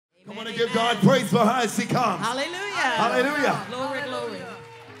want to give God praise for her as she comes. Hallelujah. Hallelujah. Glory, glory.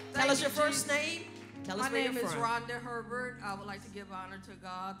 Tell us your first name. Tell us where you're from. My name is Rhonda Herbert. I would like to give honor to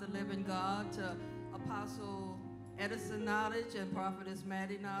God, the living God, to Apostle Edison Nottage and Prophetess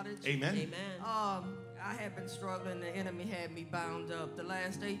Mattie Nottage. Amen. Amen. I had been struggling. The enemy had me bound up. The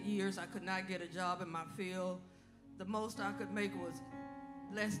last 8 years, I could not get a job in my field. The most I could make was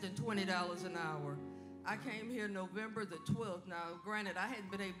less than $20 an hour. I came here November the 12th. Now, granted, I hadn't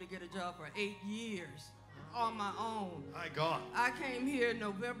been able to get a job for 8 years on my own. My God. I came here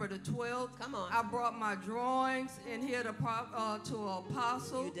November the 12th. Come on. I brought my drawings in here to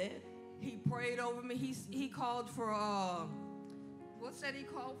Apostle. You did? He prayed over me. He called for, what's that he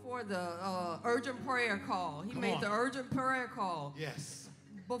called for? The urgent prayer call. He made the urgent prayer call. Yes.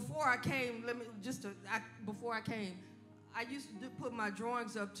 Before I came, before I came, I used to put my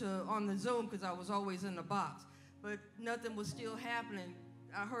drawings up on the Zoom because I was always in the box. But nothing was still happening.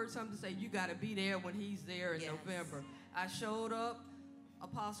 I heard something say, you got to be there when he's there in November. I showed up.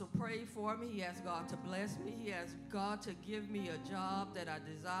 Apostle prayed for me. He asked God to bless me. He asked God to give me a job that I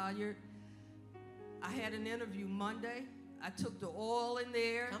desired. I had an interview Monday. I took the oil in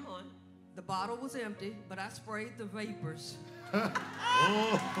there. Come on. The bottle was empty, but I sprayed the vapors. Oh,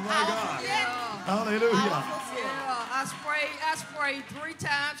 my God. Yeah. Hallelujah. Yeah, I sprayed 3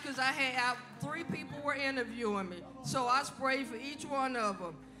 times because I had 3 people were interviewing me. So I sprayed for each one of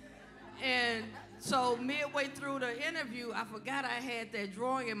them. And so midway through the interview, I forgot I had that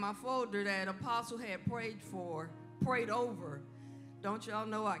drawing in my folder that Apostle had prayed over. Don't y'all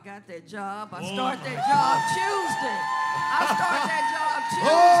know I got that job? I start that job Tuesday. I start that job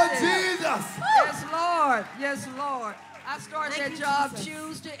Tuesday. Oh, Jesus. Yes, Lord. Yes, Lord. I start that job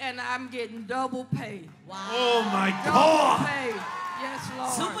Tuesday, and I'm getting double pay. Wow. Oh, my Double God. pay. Yes,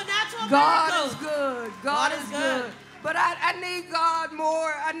 Lord. Supernatural God miracles. is good. God is good. But I need God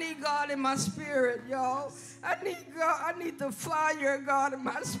more. I need God in my spirit, y'all. I need God. I need the fire of God in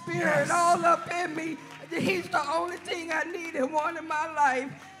my spirit all up in me. He's the only thing I need and want in my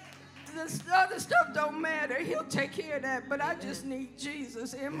life. This other stuff don't matter. He'll take care of that. But I just need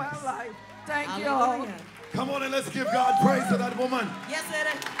Jesus in my life. Thank y'all. Come on and let's give God praise to that woman. Yes,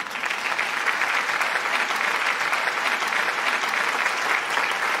 Eddie.